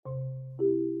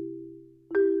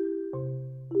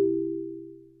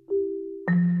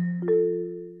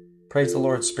Praise the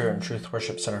Lord, Spirit and Truth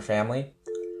Worship Center family.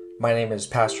 My name is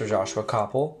Pastor Joshua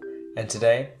Koppel, and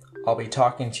today I'll be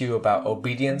talking to you about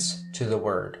obedience to the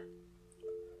Word.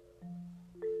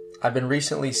 I've been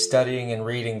recently studying and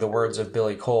reading the words of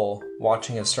Billy Cole,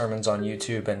 watching his sermons on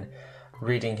YouTube and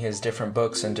reading his different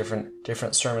books and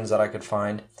different sermons that I could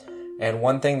find. And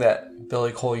one thing that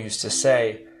Billy Cole used to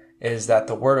say is that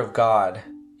the Word of God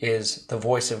is the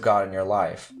voice of God in your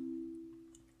life.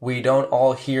 We don't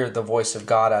all hear the voice of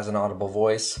God as an audible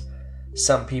voice.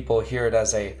 Some people hear it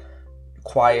as a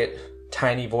quiet,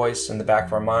 tiny voice in the back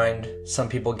of our mind. Some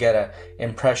people get an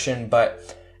impression,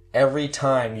 but every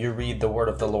time you read the Word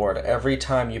of the Lord, every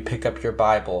time you pick up your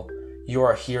Bible, you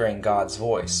are hearing God's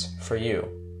voice for you.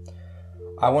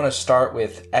 I want to start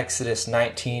with Exodus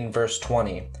 19, verse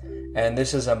 20. And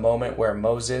this is a moment where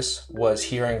Moses was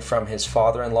hearing from his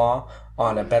father-in-law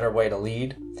on a better way to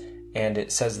lead. And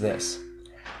it says this,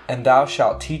 "And thou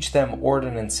shalt teach them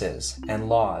ordinances and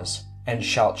laws, and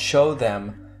shalt show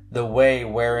them the way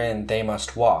wherein they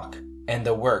must walk, and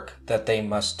the work that they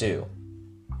must do."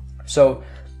 So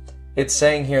it's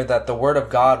saying here that the Word of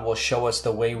God will show us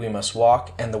the way we must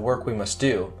walk and the work we must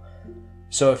do.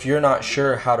 So if you're not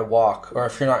sure how to walk, or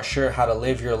if you're not sure how to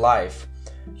live your life,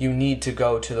 you need to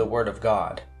go to the Word of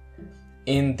God.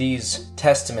 In these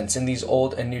testaments, in these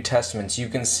Old and New Testaments, you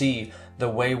can see the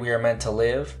way we are meant to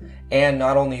live. And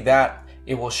not only that,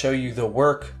 it will show you the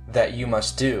work that you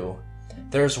must do.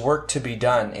 There's work to be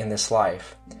done in this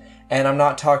life. And I'm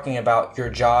not talking about your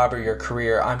job or your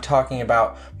career. I'm talking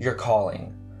about your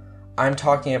calling. I'm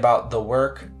talking about the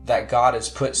work that God has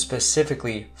put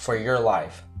specifically for your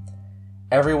life.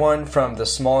 Everyone from the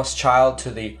smallest child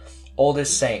to the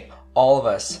oldest saint, all of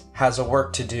us has a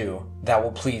work to do that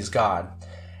will please God.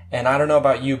 And I don't know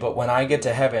about you, but when I get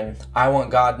to heaven, I want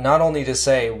God not only to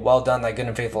say, "Well done, thy good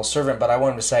and faithful servant," but I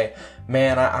want him to say,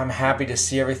 "Man, I'm happy to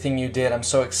see everything you did. I'm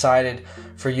so excited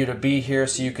for you to be here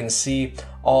so you can see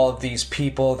all of these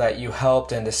people that you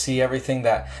helped and to see everything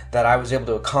that I was able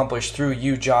to accomplish through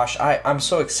you, Josh." I'm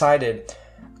so excited.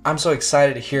 I'm so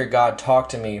excited to hear God talk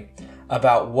to me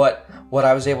about what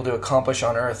I was able to accomplish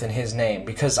on earth in His name,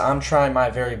 because I'm trying my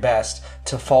very best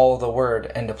to follow the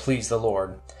Word and to please the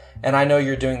Lord. And I know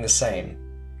you're doing the same.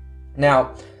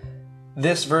 Now,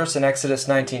 this verse in Exodus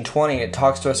 19:20, it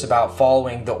talks to us about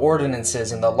following the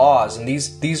ordinances and the laws, and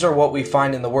these are what we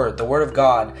find in the Word. The Word of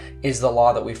God is the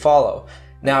law that we follow.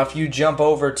 Now, if you jump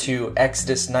over to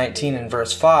Exodus 19 and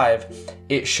verse 5,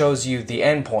 it shows you the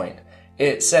end point.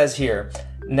 It says here,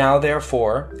 "Now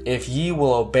therefore, if ye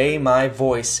will obey my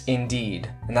voice indeed,"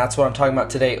 and that's what I'm talking about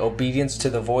today, obedience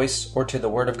to the voice or to the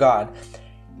Word of God,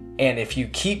 "and if you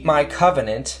keep my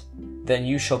covenant, then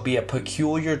you shall be a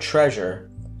peculiar treasure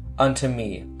unto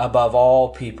me above all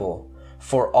people,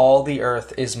 for all the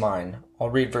earth is mine." I'll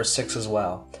read verse 6 as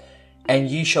well. "And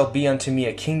ye shall be unto me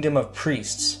a kingdom of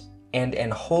priests and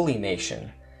an holy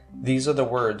nation. These are the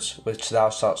words which thou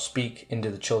shalt speak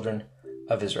into the children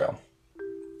of Israel."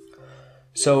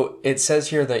 So it says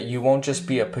here that you won't just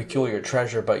be a peculiar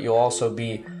treasure, but you'll also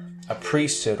be a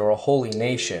priesthood or a holy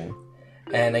nation.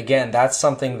 And again, that's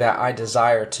something that I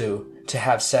desire to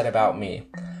have said about me.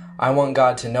 I want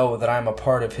God to know that I'm a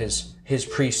part of His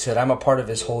priesthood. I'm a part of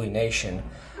His holy nation.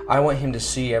 I want Him to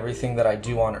see everything that I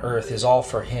do on earth is all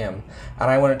for Him. And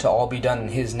I want it to all be done in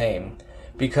His name.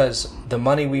 Because the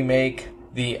money we make,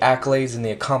 the accolades and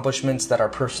the accomplishments that our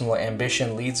personal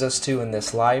ambition leads us to in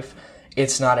this life,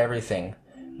 it's not everything.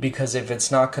 Because if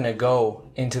it's not going to go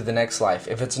into the next life,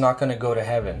 if it's not going to go to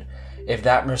heaven, if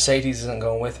that Mercedes isn't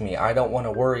going with me, I don't want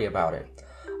to worry about it.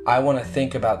 I want to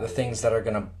think about the things that are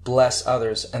going to bless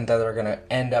others and that are going to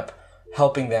end up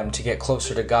helping them to get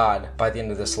closer to God by the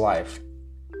end of this life.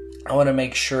 I want to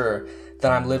make sure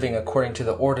that I'm living according to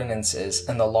the ordinances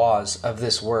and the laws of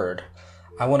this Word.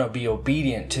 I want to be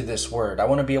obedient to this Word. I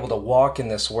want to be able to walk in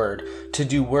this Word, to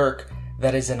do work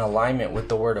that is in alignment with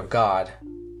the Word of God.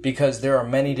 Because there are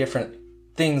many different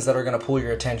things that are going to pull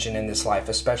your attention in this life,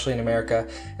 especially in America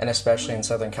and especially in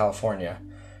Southern California.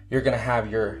 You're going to have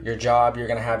your job, you're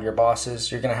going to have your bosses,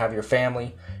 you're going to have your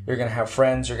family, you're going to have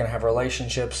friends, you're going to have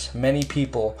relationships. Many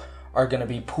people are going to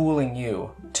be pulling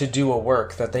you to do a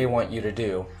work that they want you to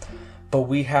do. But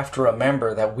we have to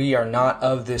remember that we are not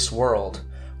of this world.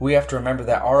 We have to remember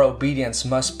that our obedience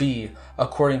must be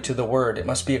according to the Word. It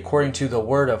must be according to the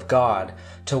Word of God,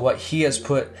 to what He has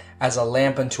put as a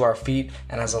lamp unto our feet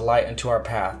and as a light unto our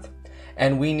path.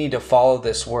 And we need to follow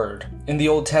this Word. In the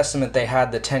Old Testament, they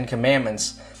had the 10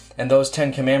 Commandments, and those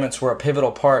 10 Commandments were a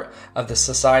pivotal part of the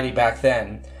society back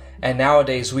then. And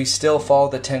nowadays, we still follow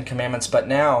the 10 Commandments, but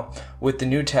now, with the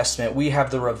New Testament, we have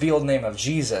the revealed name of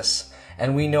Jesus.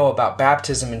 And we know about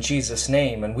baptism in Jesus'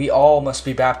 name, and we all must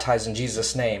be baptized in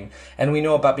Jesus' name. And we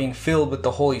know about being filled with the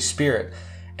Holy Spirit.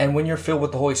 And when you're filled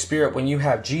with the Holy Spirit, when you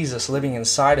have Jesus living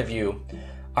inside of you,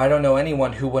 I don't know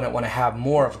anyone who wouldn't want to have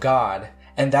more of God.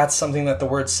 And that's something that the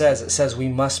Word says. It says we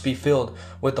must be filled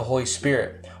with the Holy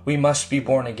Spirit. We must be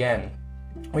born again.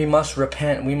 We must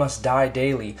repent. We must die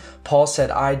daily. Paul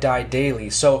said, I die daily.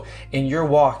 So in your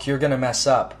walk, you're going to mess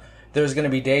up. There's going to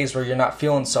be days where you're not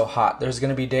feeling so hot. There's going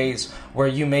to be days where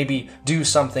you maybe do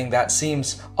something that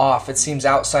seems off. It seems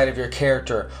outside of your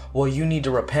character. Well, you need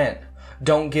to repent.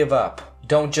 Don't give up.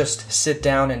 Don't just sit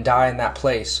down and die in that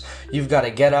place. You've got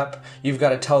to get up. You've got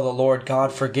to tell the Lord,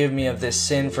 God, forgive me of this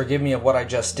sin. Forgive me of what I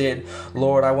just did.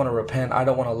 Lord, I want to repent. I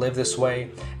don't want to live this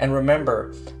way. And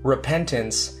remember,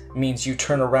 repentance means you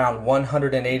turn around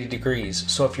 180 degrees.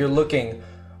 So if you're looking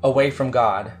away from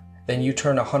God, then you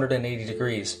turn 180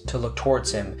 degrees to look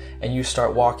towards Him, and you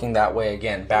start walking that way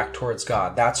again, back towards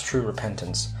God. That's true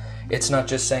repentance. It's not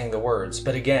just saying the words.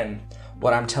 But again,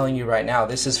 what I'm telling you right now,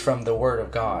 this is from the Word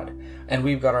of God. And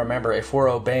we've got to remember, if we're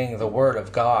obeying the Word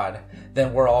of God,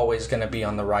 then we're always going to be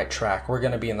on the right track. We're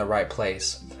going to be in the right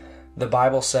place. The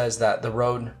Bible says that the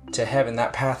road to heaven,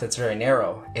 that path, it's very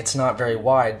narrow. It's not very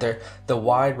wide. The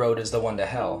wide road is the one to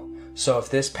hell. So if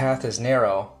this path is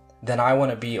narrow, then I want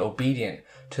to be obedient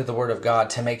to the Word of God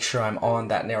to make sure I'm on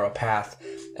that narrow path,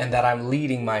 and that I'm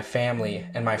leading my family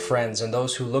and my friends and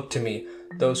those who look to me,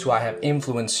 those who I have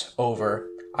influence over.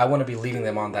 I want to be leading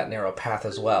them on that narrow path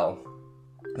as well.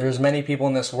 There's many people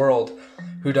in this world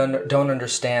who don't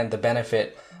understand the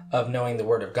benefit of knowing the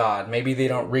Word of God. Maybe they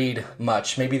don't read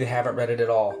much. Maybe they haven't read it at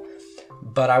all.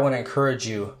 But I want to encourage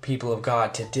you, people of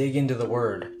God, to dig into the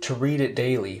Word, to read it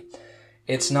daily.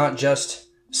 It's not just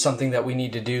something that we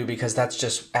need to do because that's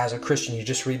just, as a Christian, you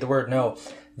just read the Word. No,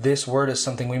 this Word is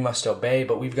something we must obey,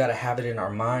 but we've got to have it in our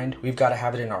mind. We've got to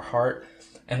have it in our heart,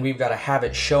 and we've got to have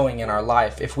it showing in our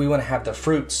life. If we want to have the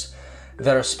fruits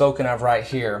that are spoken of right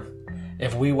here,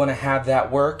 if we want to have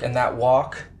that work and that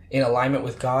walk in alignment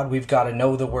with God, we've got to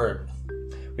know the Word.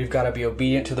 We've got to be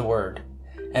obedient to the Word.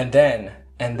 And then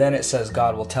it says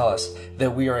God will tell us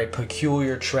that we are a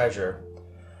peculiar treasure.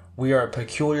 We are a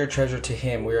peculiar treasure to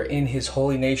Him. We are in His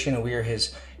holy nation, and we are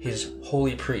His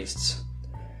holy priests.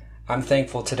 I'm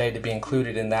thankful today to be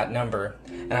included in that number,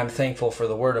 and I'm thankful for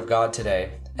the Word of God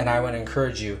today. And I want to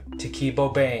encourage you to keep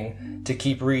obeying, to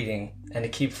keep reading, and to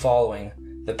keep following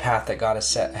the path that God has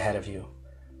set ahead of you.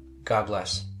 God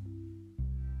bless.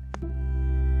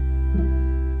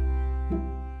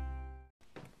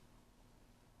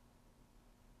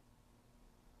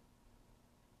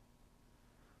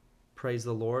 Praise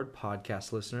the Lord,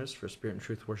 podcast listeners for Spirit and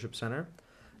Truth Worship Center.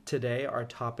 Today our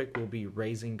topic will be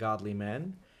raising godly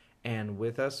men, and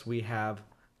with us we have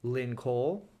Lynn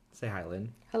Cole. Say hi,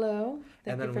 Lynn. Hello.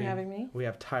 Thank you for having me. We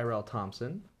have Tyrell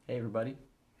Thompson. Hey, everybody.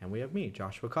 And we have me,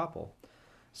 Joshua Koppel.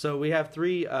 So we have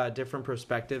three different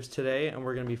perspectives today, and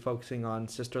we're going to be focusing on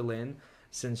Sister Lynn,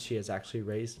 since she has actually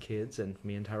raised kids, and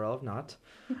me and Tyrell have not.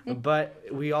 But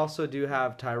we also do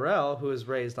have Tyrell, who was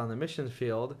raised on the mission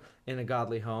field in a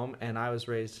godly home, and I was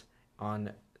raised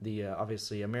on the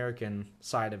obviously American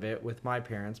side of it with my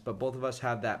parents. But both of us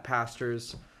have that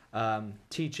pastor's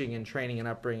teaching and training and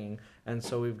upbringing, and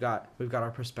so we've got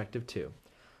our perspective too.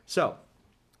 So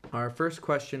our first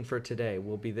question for today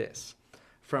will be this.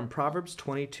 From Proverbs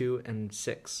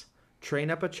 22:6, train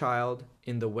up a child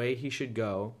in the way he should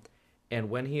go, and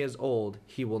when he is old,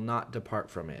 he will not depart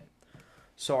from it.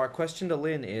 So our question to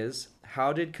Lynn is,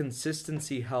 how did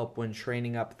consistency help when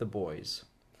training up the boys?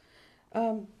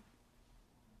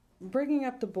 Bringing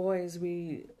up the boys,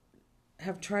 we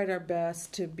have tried our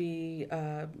best to be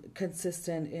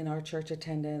consistent in our church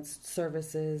attendance,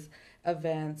 services,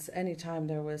 events. Anytime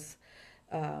there was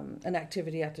an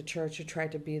activity at the church, we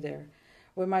tried to be there.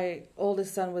 When my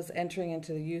oldest son was entering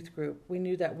into the youth group, we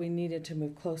knew that we needed to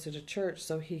move closer to church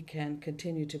so he can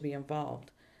continue to be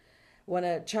involved. When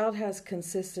a child has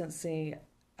consistency,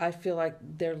 I feel like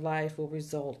their life will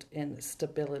result in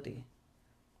stability.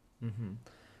 Mm-hmm.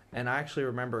 And I actually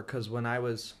remember, because when I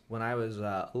was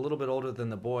a little bit older than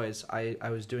the boys, I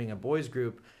was doing a boys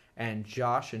group, and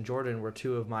Josh and Jordan were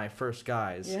two of my first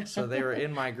guys. Yeah. So they were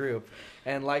in my group.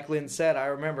 And like Lynn said, I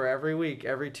remember every week,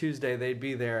 every Tuesday, they'd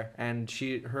be there. And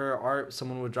her Art,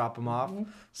 someone would drop them off. Mm-hmm.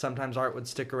 Sometimes Art would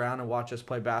stick around and watch us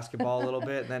play basketball a little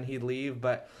bit, and then he'd leave.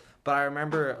 But I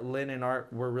remember Lynn and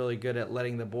Art were really good at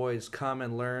letting the boys come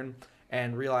and learn.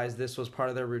 and realized this was part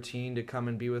of their routine to come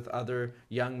and be with other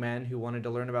young men who wanted to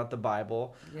learn about the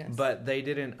Bible. Yes. But they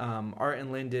didn't. Art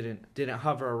and Lynn didn't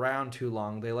hover around too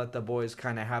long. They let the boys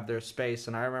kind of have their space,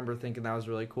 and I remember thinking that was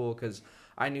really cool because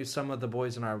I knew some of the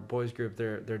boys in our boys group,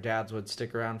 their dads would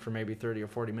stick around for maybe 30 or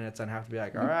 40 minutes and have to be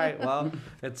like, all right, well,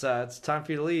 it's time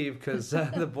for you to leave because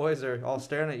the boys are all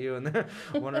staring at you and they're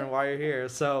wondering why you're here.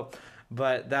 So,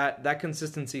 but that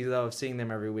consistency, though, of seeing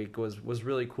them every week was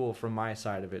really cool from my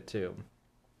side of it, too.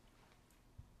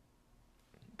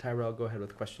 Tyrell, go ahead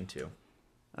with question 2.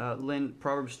 Lynn,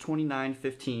 Proverbs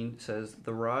 29:15 says,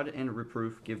 "The rod and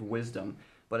reproof give wisdom,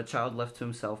 but a child left to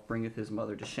himself bringeth his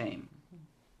mother to shame."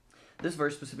 This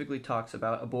verse specifically talks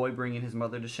about a boy bringing his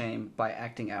mother to shame by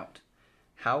acting out.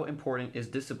 How important is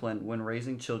discipline when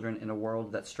raising children in a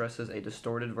world that stresses a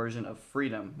distorted version of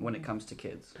freedom when it comes to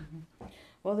kids?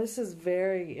 Well, this is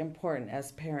very important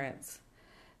as parents.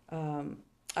 I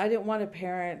didn't want to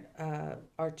parent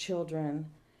our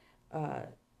children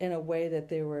in a way that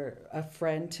they were a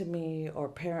friend to me or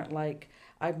parent like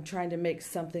I'm trying to make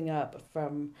something up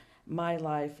from my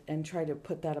life and try to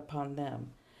put that upon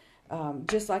them.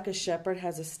 Just like a shepherd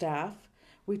has a staff,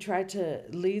 we try to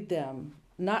lead them,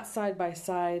 not side by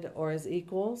side or as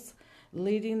equals,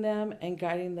 leading them and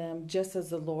guiding them just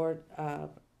as the Lord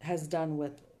has done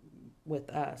with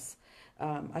us.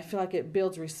 I feel like it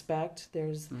builds respect.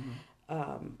 There's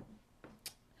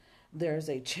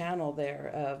a channel there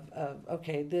of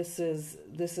okay, this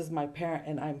is my parent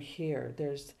and I'm here.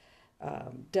 There's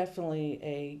definitely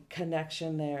a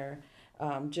connection there,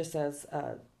 just as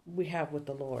we have with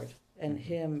the Lord and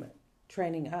Him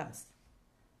training us.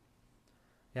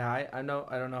 Yeah, I know.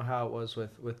 I don't know how it was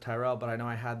with Tyrell, but I know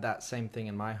I had that same thing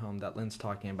in my home that Lynn's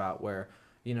talking about, where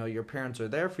your parents are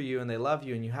there for you and they love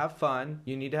you and you have fun.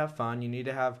 You need to have fun. You need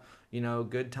to have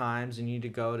good times. You need to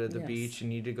go to the beach. You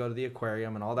need to go to the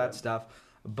aquarium and all that stuff.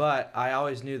 But I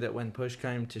always knew that when push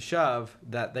came to shove,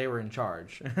 that they were in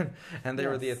charge and they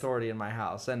were the authority in my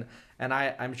house. And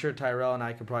I'm sure Tyrell and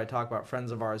I could probably talk about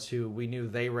friends of ours who we knew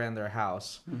they ran their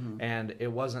house and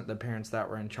it wasn't the parents that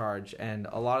were in charge. And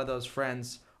a lot of those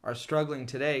friends are struggling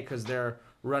today because they're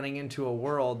running into a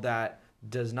world that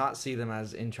does not see them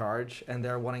as in charge and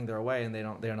they're wanting their way and they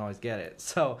don't always get it.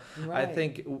 So I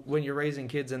think when you're raising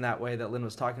kids in that way that Lynn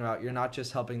was talking about, you're not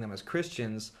just helping them as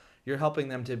Christians, you're helping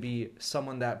them to be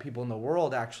someone that people in the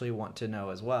world actually want to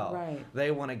know as well. Right. They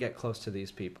want to get close to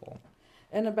these people.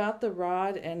 And about the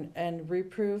rod and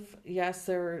reproof, yes,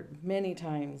 there were many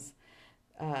times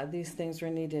these things were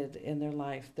needed in their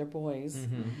life, their boys.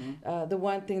 The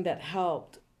one thing that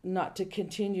helped not to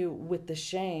continue with the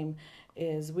shame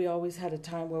is we always had a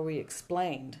time where we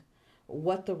explained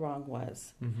what the wrong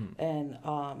was. And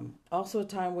also a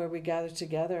time where we gathered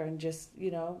together and just,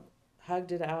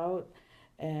 hugged it out.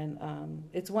 And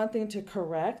it's one thing to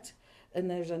correct, and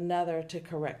there's another to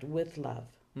correct with love.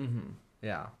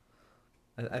 Yeah.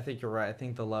 I think you're right. I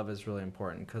think the love is really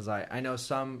important because I know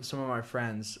some of my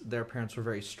friends, their parents were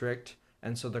very strict,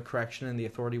 and so the correction and the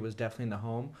authority was definitely in the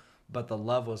home, but the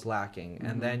love was lacking.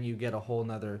 And then you get a whole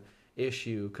nother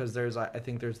issue because I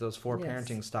think there's those 4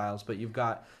 parenting styles, but you've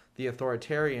got the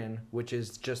authoritarian, which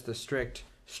is just the strict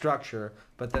structure,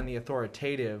 but then the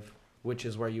authoritative, which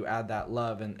is where you add that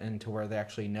love and to where they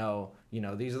actually know,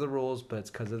 these are the rules, but it's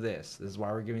because of this. This is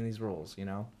why we're giving these rules,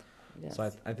 Yes.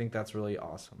 So I think that's really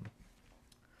awesome.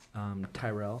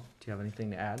 Tyrell, do you have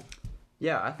anything to add?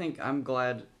 Yeah, I think I'm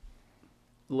glad,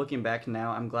 looking back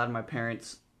now, I'm glad my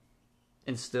parents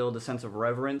instilled a sense of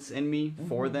reverence in me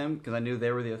for them because I knew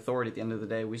they were the authority at the end of the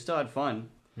day. We still had fun,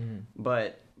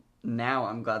 but now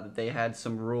I'm glad that they had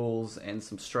some rules and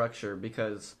some structure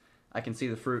because I can see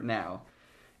the fruit now.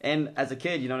 And as a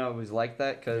kid, you don't always like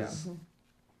that because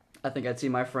I think I'd see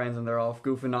my friends and they're all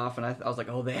goofing off and I was like,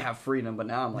 oh, they have freedom. But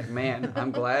now I'm like, man, I'm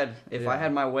glad. If I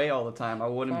had my way all the time, I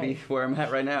wouldn't be where I'm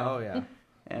at right now. Oh, yeah.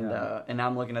 And now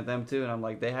I'm looking at them too and I'm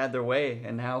like, they had their way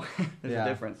and now there's a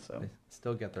difference. So they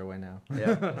still get their way now.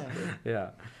 Yeah. Yeah.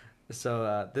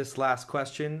 So this last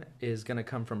question is going to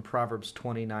come from Proverbs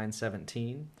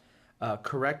 29:17.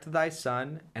 Correct thy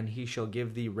son, and he shall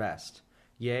give thee rest.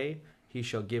 Yea, he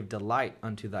shall give delight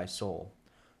unto thy soul.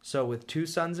 So with 2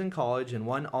 sons in college and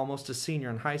one almost a senior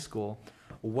in high school,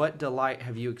 what delight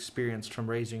have you experienced from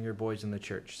raising your boys in the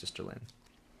church, Sister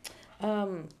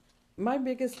Lynn? My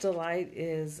biggest delight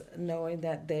is knowing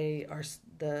that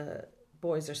the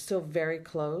boys are still very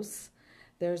close.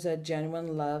 There's a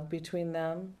genuine love between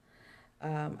them.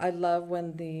 I love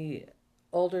when the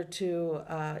older 2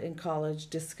 in college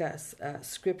discuss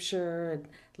scripture and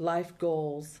life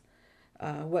goals,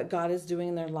 what God is doing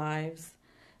in their lives.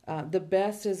 The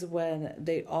best is when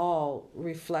they all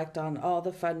reflect on all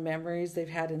the fun memories they've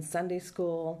had in Sunday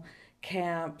school,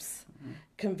 camps,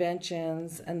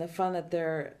 conventions, and the fun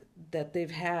that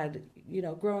they've had,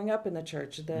 growing up in the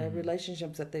church, the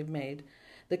relationships that they've made,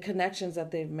 the connections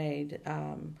that they've made.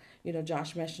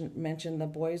 Josh mentioned the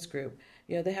boys group.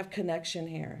 They have connection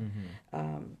here.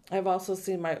 I've also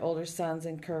seen my older sons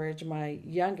encourage my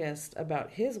youngest about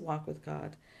his walk with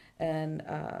God, and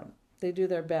they do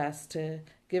their best to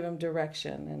give him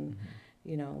direction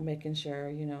and making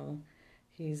sure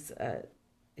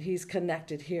he's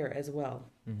connected here as well.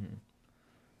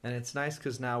 And it's nice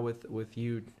because now with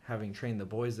you having trained the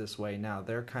boys this way, now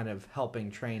they're kind of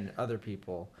helping train other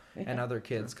people and other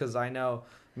kids. Because I know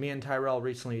me and Tyrell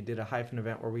recently did a hyphen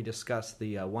event where we discussed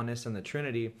the oneness and the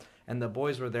Trinity, and the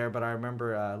boys were there. But I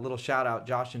remember a little shout out,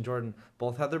 Josh and Jordan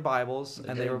both had their Bibles,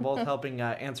 and they were both helping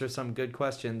answer some good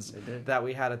questions that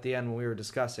we had at the end when we were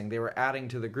discussing. They were adding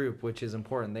to the group, which is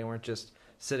important. They weren't just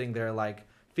sitting there like,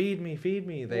 feed me.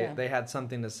 They had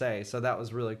something to say. So that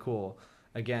was really cool.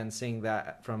 Again, seeing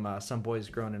that from some boys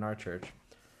grown in our church.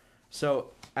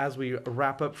 So as we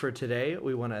wrap up for today,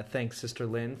 we want to thank Sister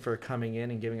Lynn for coming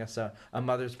in and giving us a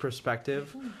mother's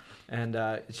perspective and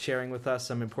sharing with us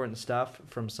some important stuff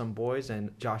from some boys.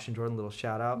 And Josh and Jordan, little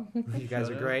shout out. You guys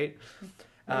are great.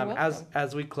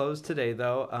 As we close today,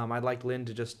 though, I'd like Lynn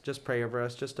to just pray over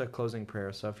us, just a closing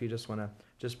prayer. So if you just want to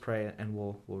just pray, and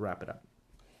we'll wrap it up.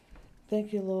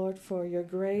 Thank you, Lord, for your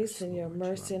grace and your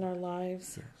mercy in our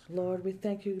lives. Yes, Lord, we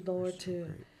thank you, Lord,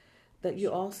 that you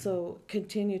also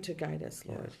continue to guide us,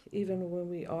 Lord, even when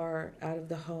we are out of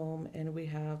the home and we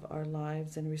have our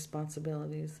lives and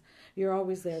responsibilities. You're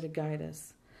always there to guide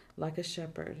us like a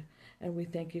shepherd. And we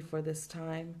thank you for this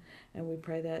time. And we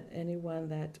pray that anyone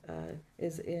that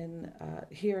is in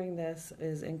hearing this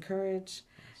is encouraged.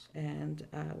 And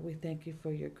we thank you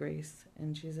for your grace.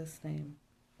 In Jesus' name.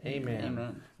 Amen.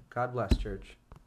 Amen. God bless, church.